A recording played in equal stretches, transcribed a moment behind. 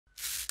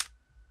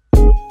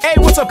Hey,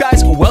 what's up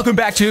guys? Welcome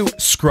back to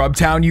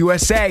Scrubtown,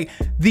 USA,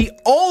 the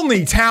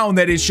only town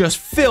that is just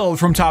filled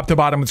from top to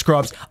bottom with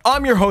scrubs.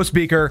 I'm your host,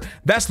 Beaker.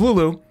 That's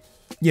Lulu.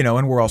 You know,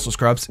 and we're also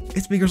scrubs.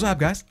 It's Beaker's Lab,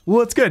 guys.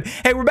 Well, it's good.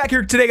 Hey, we're back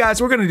here today,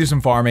 guys. We're gonna do some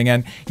farming,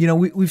 and you know,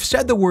 we've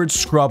said the word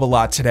scrub a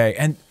lot today,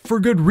 and for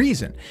good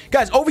reason.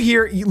 Guys, over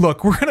here,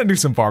 look, we're gonna do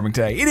some farming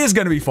today. It is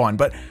gonna be fun,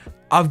 but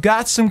I've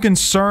got some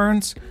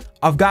concerns.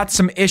 I've got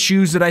some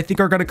issues that I think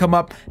are gonna come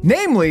up.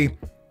 Namely,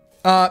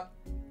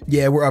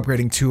 yeah, we're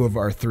upgrading 2 of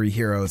our 3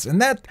 heroes, and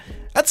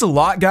that's a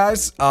lot,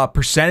 guys.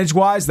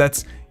 Percentage-wise,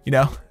 that's, you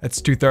know,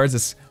 that's 2/3.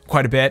 That's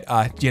quite a bit.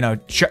 You know,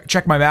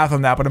 check my math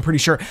on that, but I'm pretty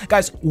sure.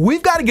 Guys,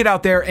 we've got to get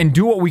out there and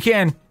do what we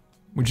can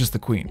with just the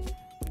queen.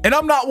 And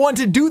I'm not one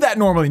to do that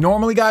normally.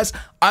 Normally, guys,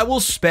 I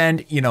will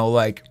spend, you know,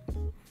 like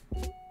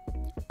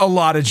a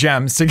lot of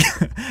gems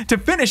to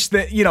finish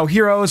the, you know,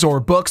 heroes or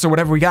books or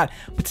whatever we got.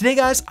 But today,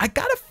 guys, I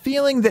got a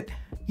feeling that,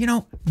 you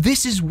know,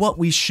 this is what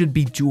we should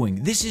be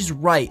doing. This is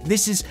right.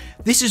 This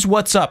is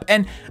what's up.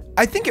 And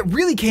I think it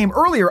really came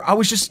earlier. I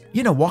was just,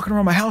 you know, walking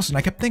around my house and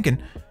I kept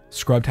thinking,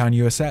 Scrubtown,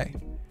 USA.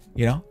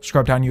 You know,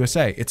 Scrubtown,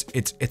 USA.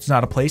 It's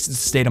not a place, it's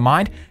a state of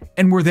mind.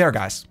 And we're there,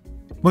 guys.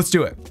 Let's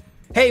do it.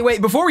 Hey,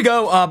 wait, before we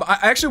go, I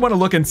actually want to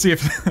look and see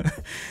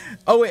if...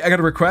 Oh, wait, I got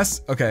a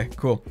request? Okay,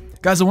 cool.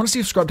 Guys, I want to see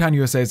if Scrubtown,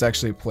 USA is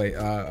actually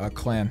a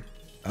clan.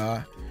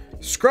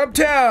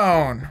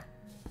 Scrubtown!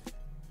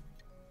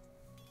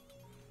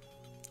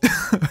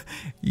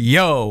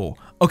 Yo.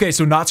 Okay,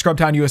 so not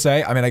Scrubtown,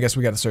 USA. I mean, I guess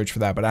we got to search for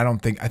that, but I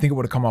think it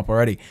would have come up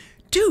already.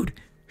 Dude,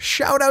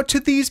 shout out to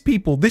these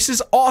people. This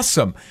is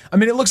awesome. I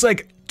mean, it looks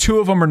like 2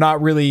 of them are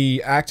not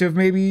really active,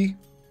 maybe.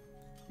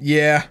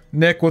 Yeah,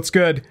 Nick, what's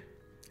good?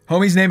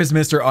 Homie's name is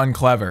Mr.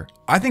 Unclever.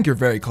 I think you're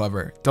very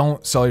clever.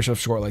 Don't sell yourself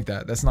short like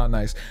that. That's not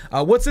nice.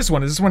 What's this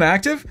one? Is this one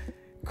active?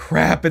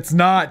 Crap, it's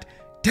not.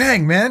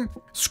 Dang, man.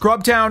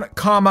 Scrubtown,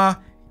 comma,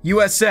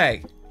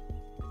 USA.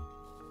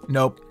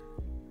 Nope.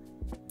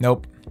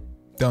 Nope.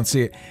 Don't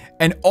see it.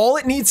 And all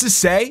it needs to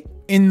say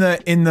in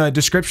the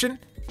description,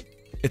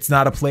 it's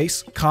not a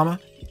place, comma,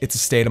 it's a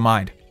state of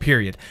mind,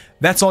 period.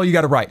 That's all you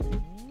gotta write.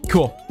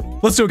 Cool.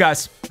 Let's do it,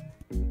 guys.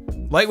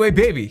 Lightweight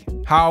baby,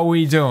 how are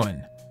we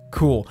doing?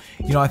 Cool.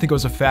 You know, I think it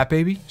was a fat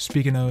baby.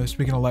 Speaking of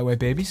lightweight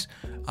babies.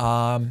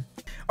 All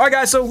right,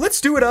 guys, so let's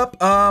do it up.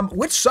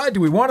 Which side do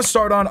we want to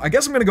start on? I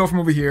guess I'm gonna go from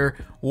over here.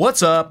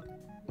 What's up?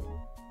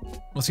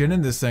 Let's get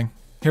into this thing.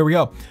 Here we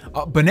go.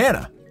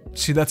 Banana.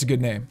 See, that's a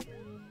good name.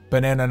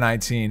 Banana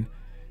 19.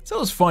 So it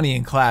was funny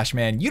in Clash,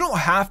 man. You don't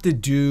have to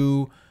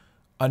do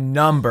a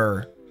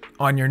number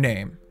on your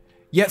name.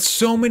 Yet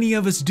so many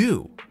of us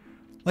do.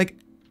 Like,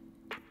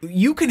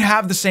 you can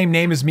have the same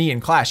name as me in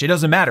Clash, it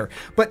doesn't matter.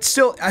 But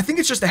still, I think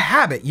it's just a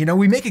habit, you know?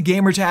 We make a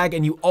gamer tag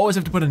and you always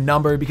have to put a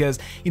number because,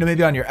 you know,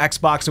 maybe on your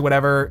Xbox or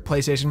whatever,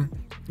 PlayStation,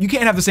 you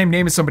can't have the same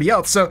name as somebody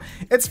else. So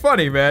it's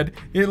funny, man.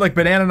 You're like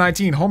Banana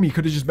 19, homie, you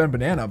could have just been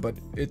Banana, but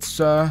it's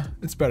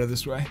better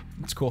this way.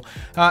 It's cool.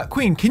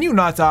 Queen, can you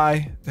not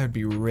die? That'd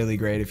be really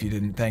great if you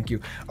didn't, thank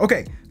you.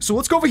 Okay, so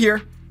let's go over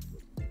here.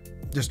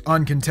 Just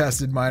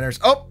uncontested miners.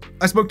 Oh,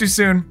 I spoke too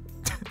soon.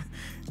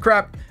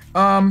 Crap.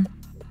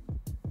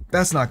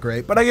 That's not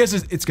great, but I guess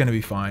it's gonna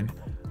be fine.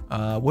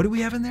 What do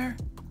we have in there?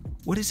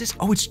 What is this?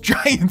 Oh, it's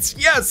giants.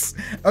 Yes.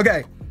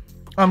 Okay.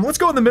 Let's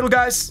go in the middle,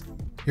 guys.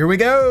 Here we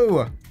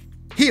go.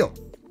 Heal.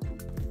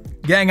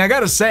 Gang, I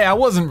gotta say, I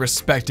wasn't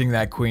respecting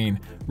that queen.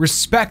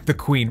 Respect the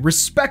queen.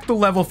 Respect the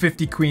level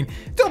 50 queen.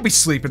 Don't be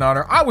sleeping on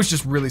her. I was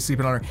just really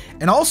sleeping on her.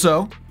 And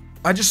also,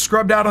 I just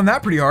scrubbed out on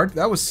that pretty hard.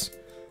 That was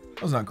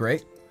not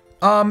great.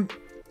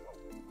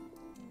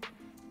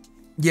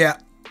 Yeah.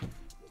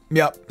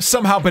 Yep.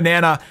 Somehow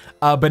Banana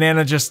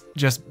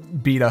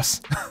just beat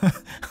us.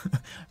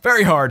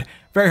 Very hard.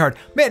 Very hard.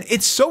 Man,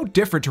 it's so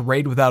different to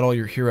raid without all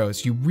your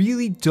heroes. You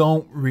really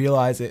don't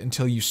realize it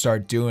until you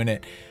start doing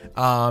it.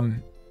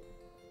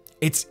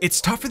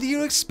 It's tougher than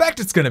you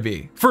expect it's gonna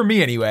be. For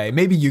me anyway.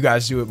 Maybe you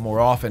guys do it more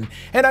often.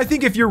 And I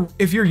think if you're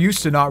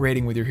used to not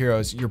raiding with your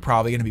heroes, you're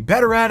probably gonna be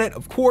better at it,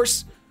 of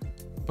course.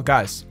 But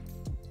guys,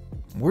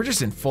 we're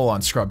just in full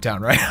on Scrubtown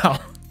right now.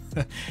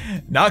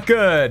 Not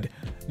good.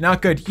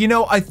 Not good. You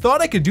know, I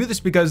thought I could do this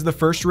because the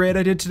first raid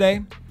I did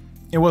today,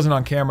 it wasn't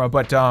on camera,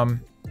 but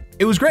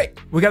it was great.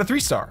 We got a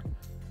 3-star.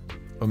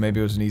 Or maybe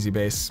it was an easy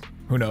base.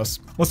 Who knows?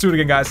 Let's do it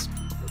again, guys.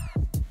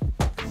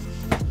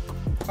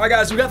 All right,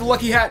 guys, we got the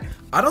lucky hat.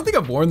 I don't think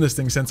I've worn this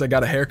thing since I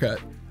got a haircut.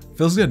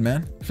 Feels good,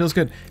 man. Feels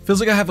good. Feels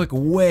like I have like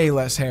way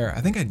less hair.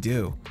 I think I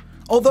do.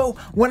 Although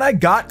when I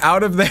got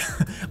out of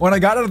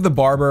the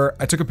barber,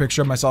 I took a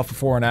picture of myself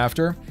before and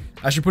after.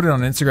 I should put it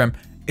on Instagram.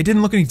 It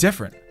didn't look any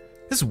different.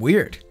 This is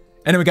weird.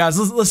 Anyway, guys,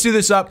 let's do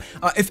this up.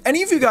 If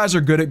any of you guys are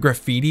good at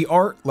graffiti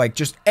art, like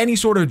just any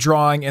sort of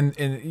drawing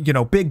and you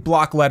know, big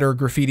block letter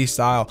graffiti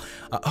style,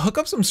 hook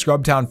up some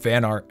Scrubtown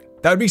fan art.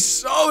 That would be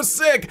so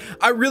sick.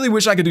 I really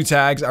wish I could do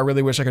tags. I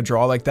really wish I could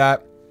draw like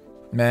that.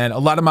 Man, a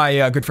lot of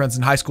my good friends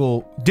in high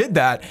school did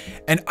that,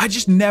 and I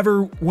just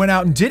never went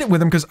out and did it with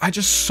them because I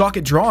just suck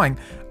at drawing.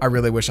 I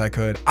really wish I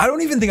could. I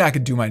don't even think I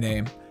could do my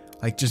name.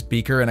 Like just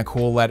Beaker and a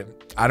cool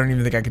I don't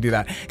even think I could do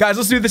that. Guys,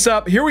 let's do this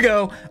up. Here we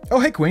go. Oh,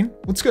 hey, Queen.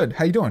 What's good?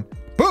 How you doing?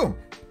 Boom.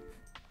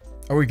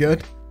 Are we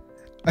good?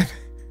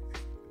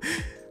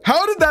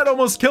 How did that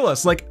almost kill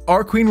us? Like,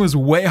 our Queen was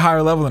way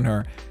higher level than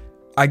her.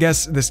 I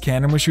guess this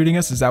cannon was shooting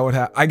us. Is that what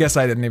happened? I guess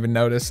I didn't even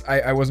notice.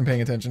 I wasn't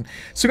paying attention.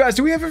 So, guys,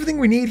 do we have everything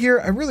we need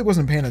here? I really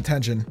wasn't paying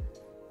attention.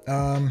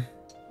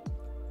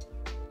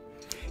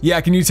 Yeah,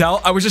 can you tell?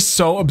 I was just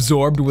so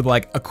absorbed with,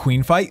 like, a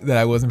Queen fight that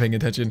I wasn't paying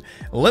attention.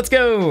 Let's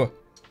go.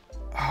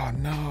 Oh,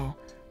 no.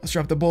 Let's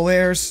drop the bull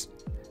airs.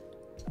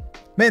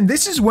 Man,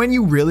 this is when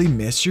you really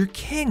miss your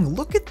king.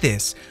 Look at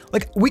this.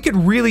 Like, we could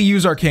really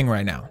use our king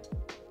right now.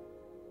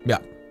 Yeah.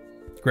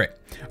 Great.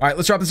 All right,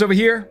 let's drop this over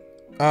here.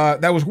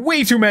 That was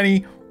way too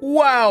many.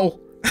 Wow.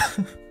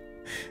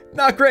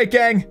 Not great,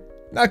 gang.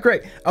 Not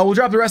great. We'll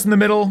drop the rest in the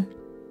middle.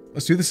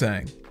 Let's do the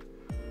same.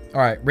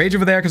 All right, rage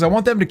over there because I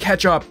want them to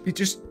catch up. You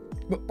just...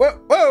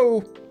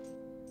 Whoa.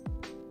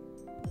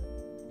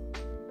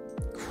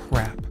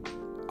 Crap.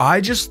 I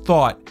just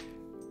thought...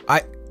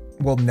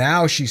 Well,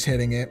 now she's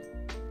hitting it.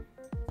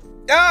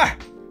 Ah!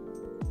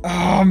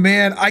 Oh,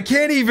 man. I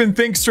can't even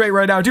think straight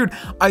right now. Dude,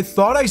 I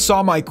thought I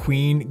saw my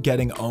queen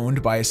getting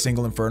owned by a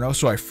single inferno,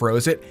 so I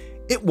froze it.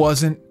 It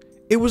wasn't.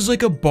 It was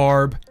like a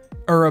barb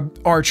or a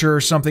archer or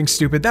something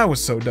stupid. That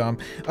was so dumb.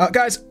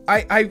 Guys,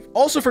 I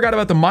also forgot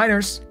about the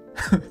miners.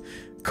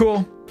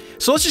 Cool.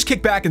 So let's just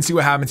kick back and see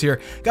what happens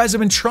here. Guys, I've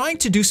been trying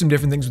to do some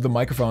different things with the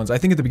microphones. I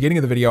think at the beginning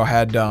of the video, I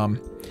had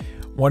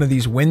one of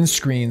these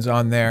windscreens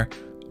on there.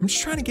 I'm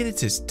just trying to get it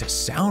to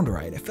sound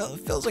right. It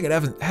feels like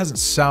it hasn't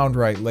sound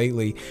right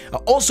lately.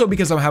 Also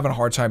because I'm having a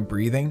hard time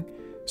breathing.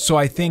 So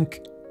I think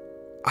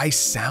I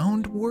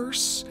sound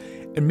worse.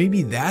 And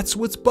maybe that's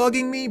what's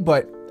bugging me.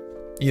 But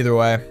either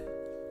way,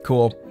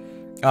 cool.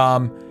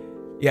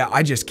 Yeah,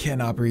 I just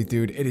cannot breathe,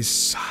 dude. It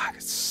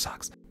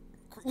sucks.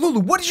 Lulu,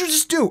 what did you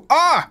just do?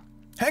 Ah!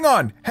 Hang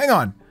on.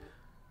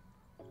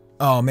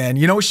 Oh, man.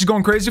 You know what she's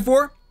going crazy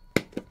for?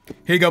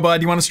 Here you go,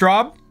 bud. You want a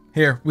straw?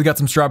 Here, we got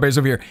some strawberries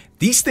over here.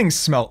 These things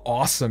smell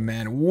awesome,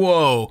 man.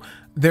 Whoa.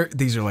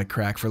 These are like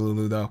crack for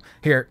Lulu, though.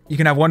 Here, you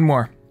can have one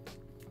more.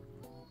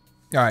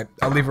 All right,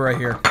 I'll leave it right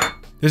here.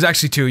 There's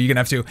actually two. You can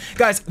have two.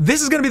 Guys,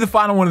 this is going to be the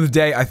final one of the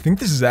day. I think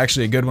this is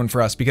actually a good one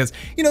for us because,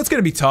 you know, it's going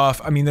to be tough.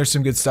 I mean, there's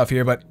some good stuff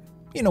here, but,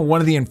 you know, one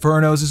of the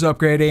Infernos is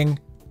upgrading.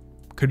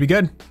 Could be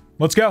good.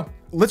 Let's go.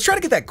 Let's try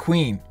to get that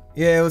queen.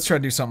 Yeah, let's try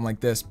to do something like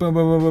this. Boom,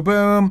 boom, boom, boom,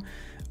 boom.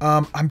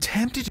 I'm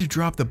tempted to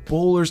drop the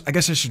bowlers. I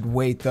guess I should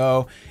wait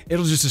though.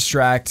 It'll just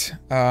distract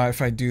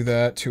if I do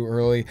that too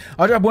early.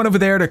 I'll drop one over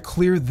there to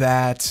clear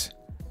that.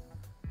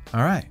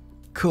 All right,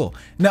 cool.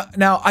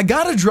 Now I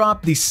gotta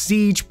drop the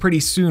siege pretty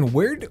soon.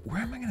 Where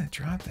am I gonna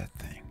drop that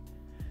thing?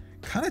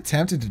 Kind of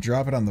tempted to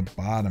drop it on the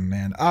bottom,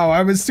 man. Oh,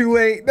 I was too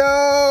late.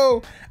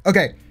 No.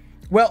 Okay.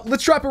 Well,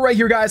 let's drop it right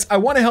here, guys. I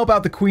want to help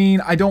out the queen.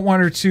 I don't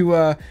want her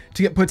to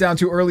get put down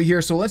too early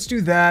here. So let's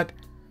do that.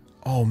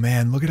 Oh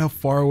man, look at how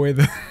far away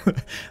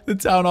the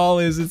town hall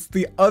is. It's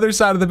the other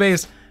side of the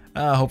base.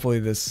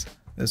 Hopefully this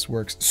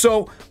works.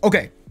 So,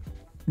 okay.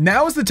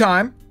 Now is the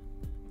time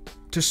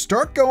to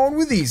start going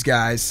with these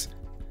guys.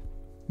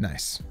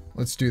 Nice.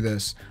 Let's do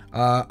this.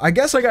 I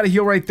guess I got a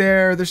heal right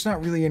there. There's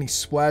not really any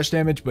splash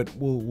damage, but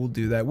we'll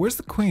do that. Where's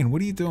the queen?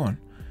 What are you doing?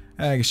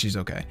 I guess she's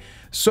okay.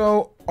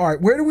 So, all right,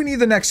 where do we need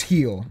the next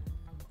heal?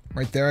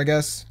 Right there, I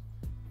guess.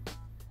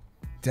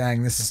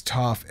 Dang, this is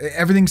tough.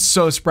 Everything's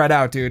so spread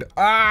out, dude.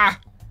 Ah!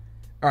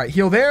 All right,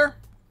 heal there.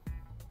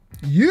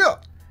 Yeah!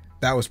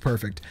 That was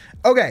perfect.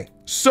 Okay,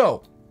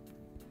 so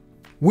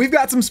we've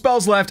got some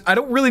spells left. I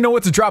don't really know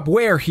what to drop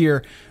where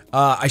here.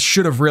 I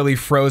should have really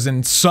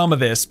frozen some of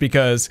this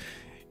because,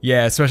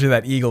 yeah, especially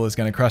that eagle is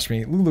going to crush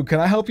me. Lulu, can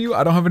I help you?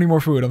 I don't have any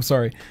more food. I'm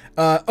sorry.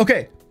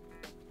 Okay.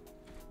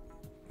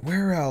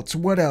 Where else?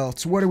 What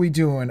else? What are we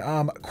doing?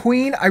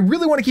 Queen, I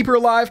really want to keep her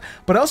alive,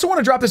 but I also want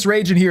to drop this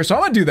rage in here, so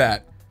I'm going to do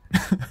that.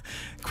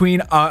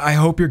 Queen, I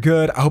hope you're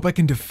good. I hope I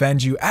can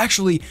defend you.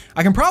 Actually,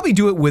 I can probably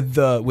do it with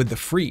the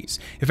freeze.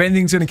 If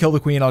anything's gonna kill the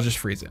queen, I'll just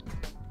freeze it.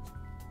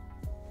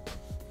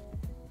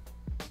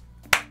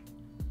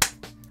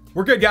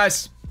 We're good,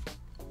 guys.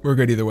 We're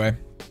good either way.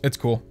 It's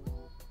cool.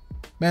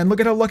 Man, look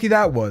at how lucky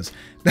that was.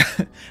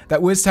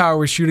 That Wiz Tower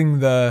was shooting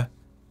the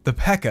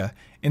P.E.K.K.A.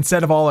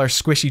 instead of all our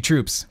squishy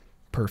troops.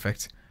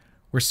 Perfect.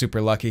 We're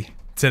super lucky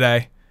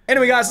today.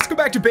 Anyway, guys, let's go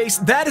back to base.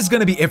 That is going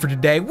to be it for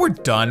today. We're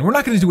done. We're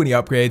not going to do any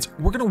upgrades.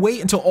 We're going to wait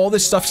until all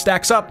this stuff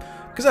stacks up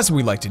because that's what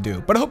we like to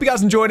do. But I hope you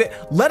guys enjoyed it.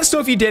 Let us know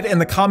if you did in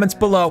the comments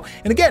below.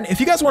 And again, if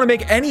you guys want to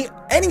make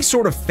any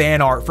sort of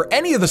fan art for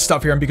any of the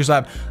stuff here on Beaker's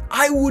Lab,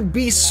 I would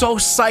be so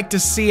psyched to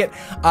see it.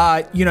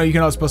 You know, you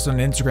can always post it on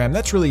Instagram.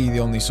 That's really the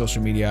only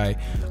social media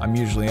I'm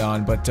usually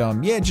on. But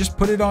yeah, just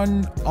put it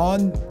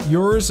on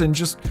yours and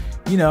just,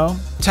 you know,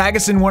 tag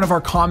us in one of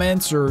our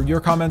comments or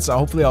your comments.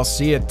 Hopefully I'll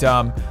see it.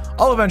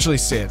 I'll eventually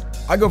see it.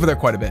 I go over there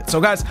quite a bit. So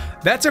guys,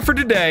 that's it for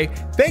today.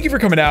 Thank you for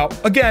coming out.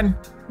 Again,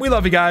 we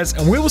love you guys,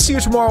 and we will see you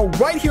tomorrow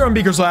right here on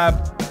Beaker's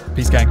Lab.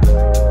 Peace, gang.